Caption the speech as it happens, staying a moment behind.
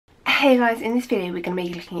Hey guys, in this video we're going to be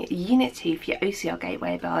looking at Unit 2 for your OCR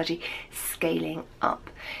Gateway Biology Scaling Up.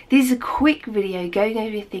 This is a quick video going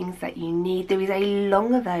over things that you need. There is a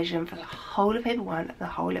longer version for the whole of paper 1 and the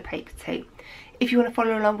whole of paper 2. If you want to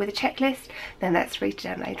follow along with a checklist, then that's free to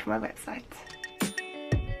download from my website.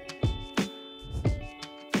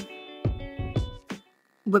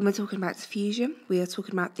 When we're talking about diffusion, we are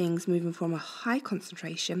talking about things moving from a high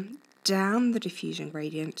concentration down the diffusion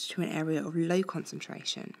gradient to an area of low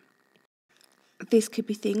concentration. This could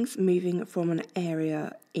be things moving from an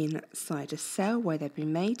area inside a cell where they've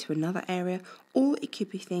been made to another area, or it could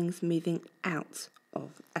be things moving out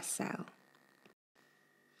of a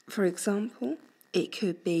For example, it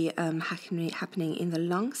could be happening in the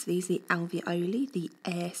lungs. These are the alveoli, the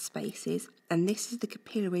air spaces, and this is the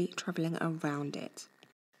capillary travelling around it.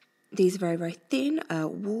 These are very, very thin,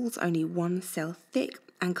 walls only 1 cell thick,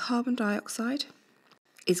 and carbon dioxide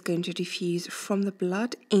is going to diffuse from the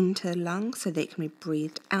blood into the lungs so that it can be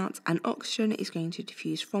breathed out, and oxygen is going to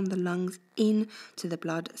diffuse from the lungs into the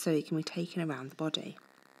blood so it can be taken around the body.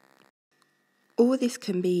 All this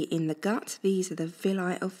can be in the gut. These are the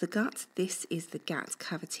villi of the gut. This is the gut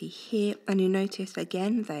cavity here, and you notice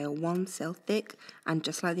again they are 1 cell thick, and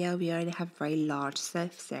just like the alveoli, they have a very large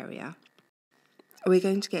surface area. We're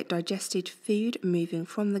going to get digested food moving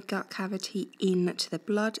from the gut cavity into the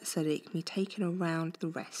blood so that it can be taken around the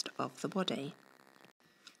rest of the body.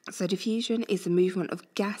 So diffusion is the movement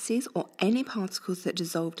of gases or any particles that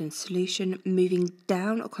dissolved in solution moving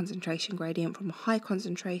down a concentration gradient from a high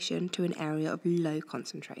concentration to an area of low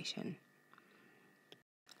concentration.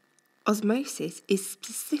 Osmosis is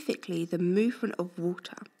specifically the movement of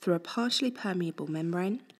water through a partially permeable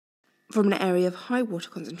membrane from an area of high water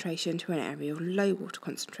concentration to an area of low water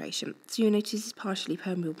concentration. So you notice this partially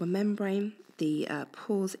permeable membrane, the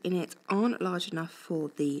pores in it aren't large enough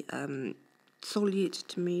for the solute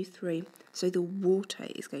to move through, so the water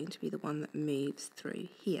is going to be the one that moves through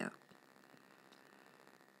here.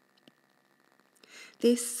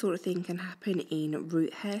 This sort of thing can happen in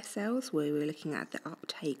root hair cells where we're looking at the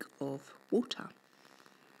uptake of water.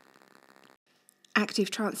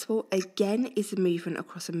 Active transport, again, is a movement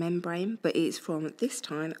across a membrane, but it's from, this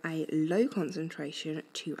time, a low concentration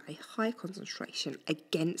to a high concentration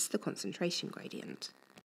against the concentration gradient.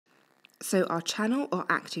 So our channel, or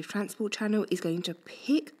active transport channel, is going to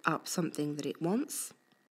pick up something that it wants.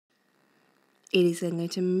 It is then going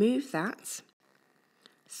to move that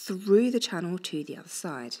through the channel to the other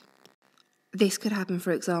side. This could happen,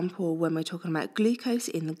 for example, when we're talking about glucose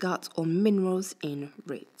in the gut or minerals in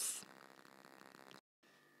roots.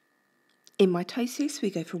 In mitosis, we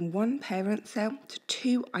go from 1 parent cell to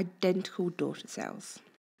 2 identical daughter cells.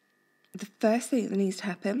 The first thing that needs to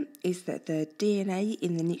happen is that the DNA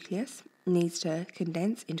in the nucleus needs to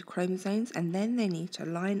condense into chromosomes, and then they need to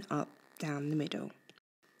line up down the middle.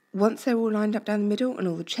 Once they're all lined up down the middle and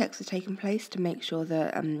all the checks are taking place to make sure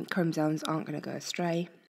that chromosomes aren't going to go astray,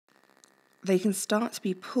 they can start to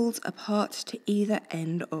be pulled apart to either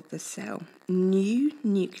end of the cell. New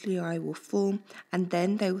nuclei will form, and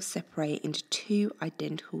then they will separate into 2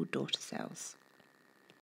 identical daughter cells.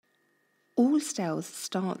 All cells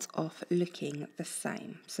start off looking the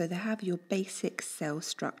same, so they have your basic cell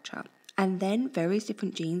structure, and then various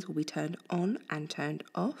different genes will be turned on and turned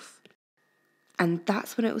off. And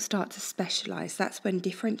that's when it will start to specialise. That's when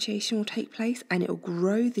differentiation will take place, and it will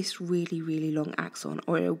grow this really, really long axon,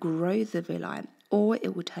 or it will grow the villi, or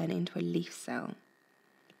it will turn into a leaf cell.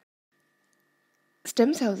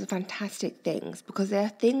 Stem cells are fantastic things because they are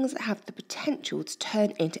things that have the potential to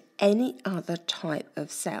turn into any other type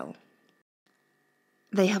of cell.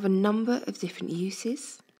 They have a number of different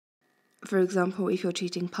uses. For example, if you're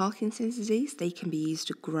treating Parkinson's disease, they can be used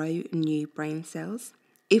to grow new brain cells.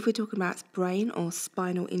 If we're talking about brain or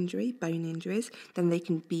spinal injury, bone injuries, then they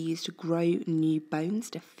can be used to grow new bones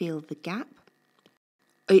to fill the gap.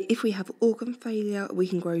 If we have organ failure, we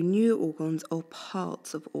can grow new organs or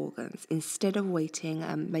parts of organs instead of waiting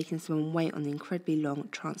and making someone wait on the incredibly long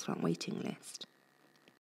transplant waiting list.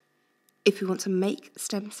 If we want to make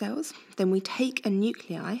stem cells, then we take a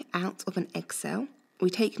nuclei out of an egg cell. We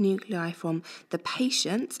take nuclei from the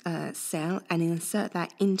patient's cell and insert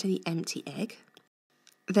that into the empty egg.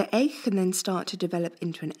 The egg can then start to develop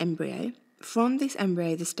into an embryo. From this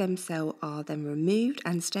embryo, the stem cells are then removed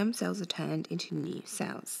and stem cells are turned into new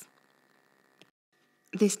cells.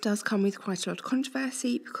 This does come with quite a lot of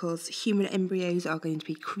controversy because human embryos are going to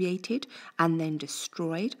be created and then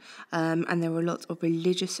destroyed, and there are lots of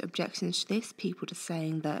religious objections to this, people just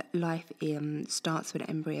saying that life starts when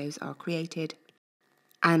embryos are created,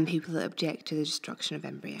 and people that object to the destruction of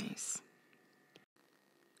embryos.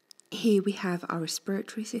 Here we have our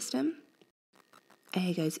respiratory system.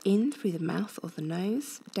 Air goes in through the mouth or the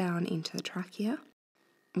nose, down into the trachea,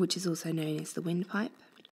 which is also known as the windpipe,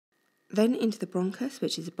 then into the bronchus,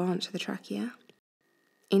 which is a branch of the trachea,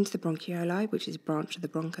 into the bronchioli, which is a branch of the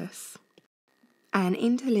bronchus, and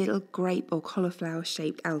into the little grape or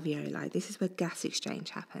cauliflower-shaped alveoli. This is where gas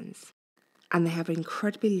exchange happens, and they have an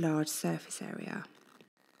incredibly large surface area.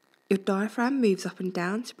 Your diaphragm moves up and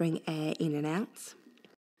down to bring air in and out.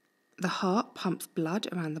 The heart pumps blood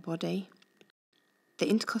around the body. The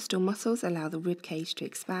intercostal muscles allow the rib cage to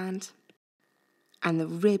expand. And the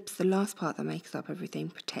ribs, the last part that makes up everything,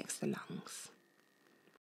 protects the lungs.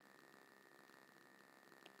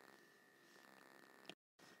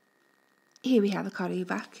 Here we have a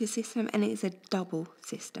cardiovascular system, and it is a double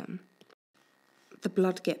system. The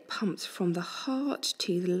blood gets pumped from the heart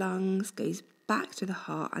to the lungs, goes back to the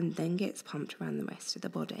heart, and then gets pumped around the rest of the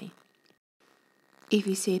body. If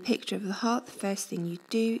you see a picture of the heart, the first thing you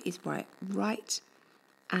do is write right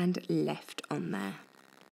and left on there.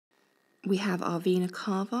 We have our vena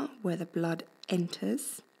cava, where the blood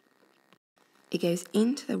enters. It goes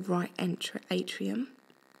into the right atrium,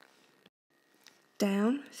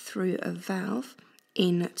 down through a valve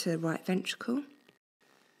into the right ventricle.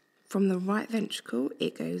 From the right ventricle,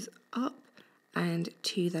 it goes up and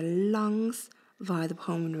to the lungs via the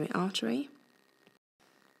pulmonary artery.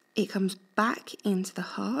 It comes back into the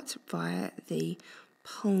heart via the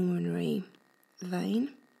pulmonary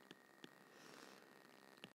vein,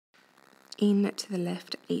 into the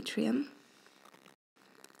left atrium,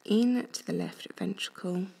 into the left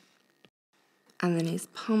ventricle, and then is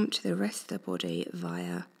pumped to the rest of the body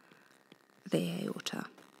via the aorta.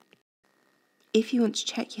 If you want to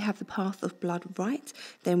check you have the path of blood right,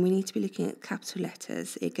 then we need to be looking at capital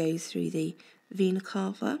letters. It goes through the vena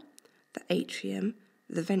cava, the atrium,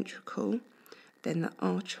 the ventricle, then the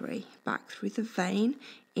artery, back through the vein,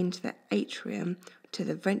 into the atrium, to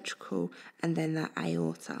the ventricle, and then the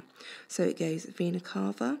aorta. So it goes vena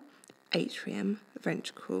cava, atrium,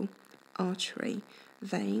 ventricle, artery,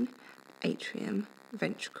 vein, atrium,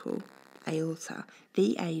 ventricle, aorta.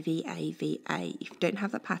 VA, VA, VA. If you don't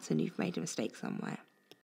have that pattern, you've made a mistake somewhere.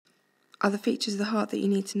 Other features of the heart that you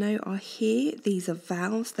need to know are here. These are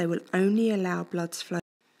valves. They will only allow blood to flow,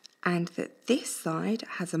 and that this side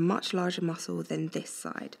has a much larger muscle than this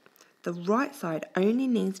side. The right side only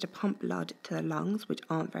needs to pump blood to the lungs, which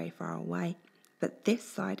aren't very far away, but this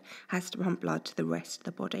side has to pump blood to the rest of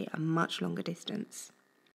the body a much longer distance.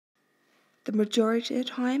 The majority of the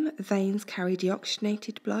time, veins carry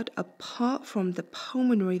deoxygenated blood apart from the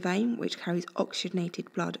pulmonary vein, which carries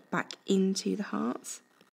oxygenated blood back into the heart.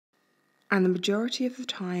 And the majority of the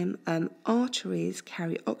time, arteries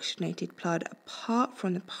carry oxygenated blood apart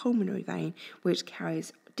from the pulmonary vein, which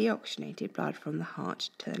carries deoxygenated blood from the heart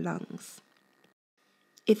to the lungs.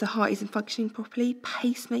 If the heart isn't functioning properly,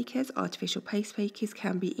 pacemakers, artificial pacemakers,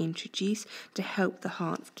 can be introduced to help the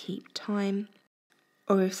heart keep time.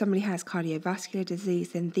 Or if somebody has cardiovascular disease,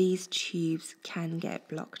 then these tubes can get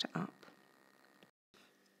blocked up.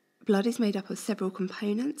 Blood is made up of several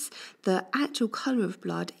components. The actual colour of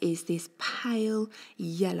blood is this pale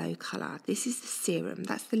yellow colour. This is the serum.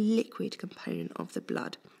 That's the liquid component of the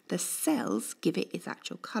blood. The cells give it its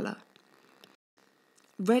actual colour.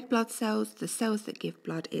 Red blood cells, the cells that give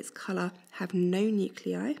blood its colour, have no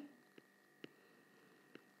nuclei.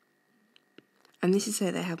 And this is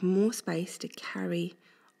so they have more space to carry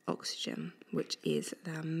oxygen, which is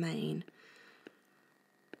their main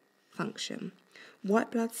function.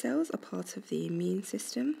 White blood cells are part of the immune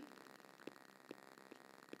system.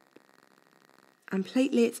 And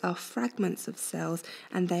platelets are fragments of cells,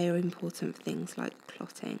 and they are important for things like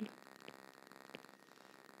clotting.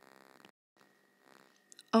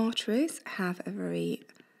 Arteries have a very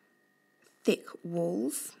thick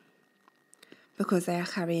walls because they are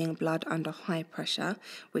carrying blood under high pressure,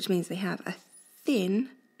 which means they have a thin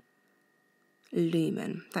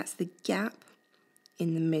lumen. That's the gap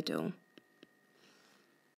in the middle.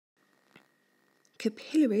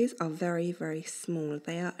 Capillaries are very, very small.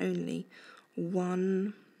 They are only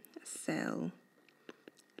 1 cell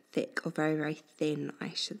thick, or very, very thin,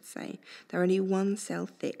 I should say. They're only 1 cell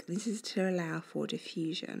thick. This is to allow for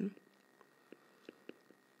diffusion.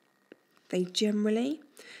 They generally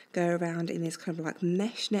go around in this kind of like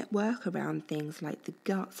mesh network around things like the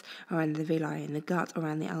gut, around the villi in the gut,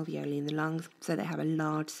 around the alveoli in the lungs, so they have a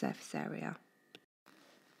large surface area.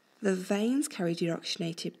 The veins carry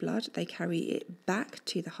deoxygenated blood. They carry it back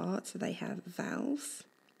to the heart, so they have valves.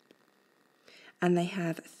 And they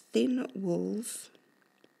have thin walls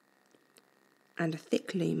and a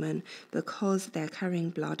thick lumen because they're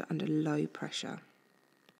carrying blood under low pressure.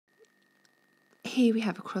 Here we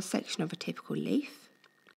have a cross-section of a typical leaf.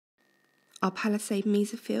 Our palisade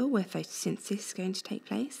mesophyll, where photosynthesis is going to take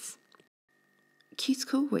place.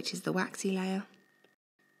 Cuticle, which is the waxy layer.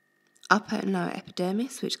 Upper and lower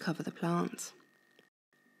epidermis, which cover the plant.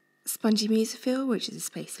 Spongy mesophyll, which is a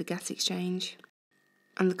space for gas exchange.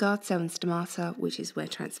 And the guard cell and stomata, which is where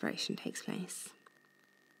transpiration takes place.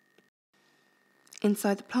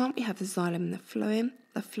 Inside the plant we have the xylem and the phloem.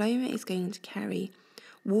 The phloem is going to carry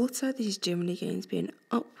water that is generally going to be in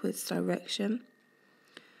upwards direction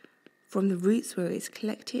from the roots where it is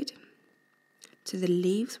collected to the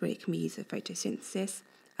leaves where it can be used for photosynthesis,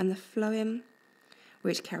 and the phloem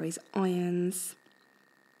which carries ions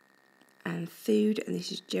and food, and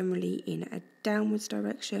this is generally in a downwards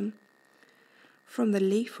direction from the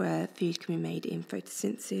leaf where food can be made in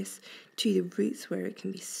photosynthesis to the roots where it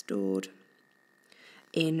can be stored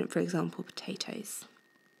in, for example, potatoes.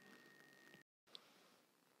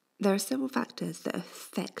 There are several factors that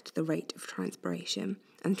affect the rate of transpiration,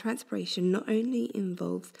 and transpiration not only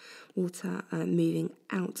involves water moving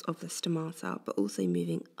out of the stomata, but also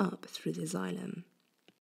moving up through the xylem.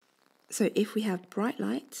 So if we have bright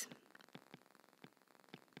light,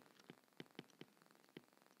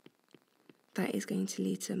 that is going to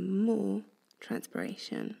lead to more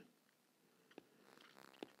transpiration.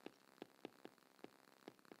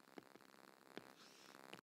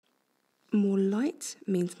 More light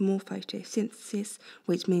means more photosynthesis,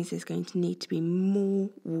 which means there's going to need to be more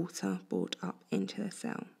water brought up into the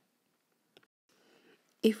cell.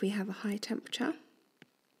 If we have a high temperature,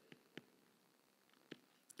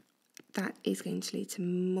 that is going to lead to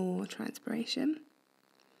more transpiration.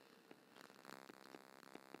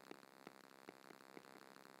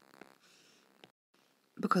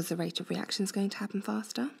 Because the rate of reaction is going to happen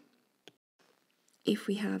faster. If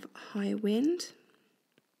we have high wind,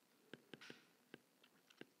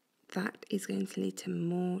 that is going to lead to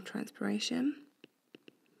more transpiration.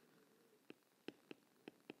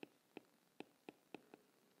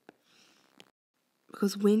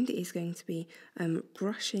 Because wind is going to be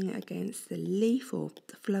brushing against the leaf or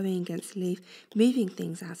flowing against the leaf, moving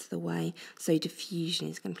things out of the way, so diffusion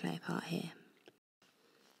is going to play a part here.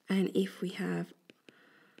 And if we have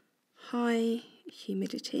high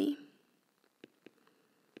humidity,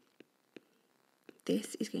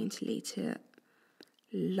 this is going to lead to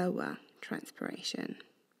lower transpiration.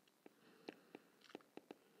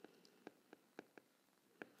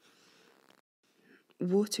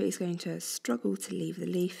 Water is going to struggle to leave the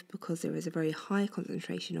leaf because there is a very high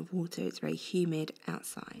concentration of water. It's very humid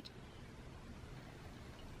outside.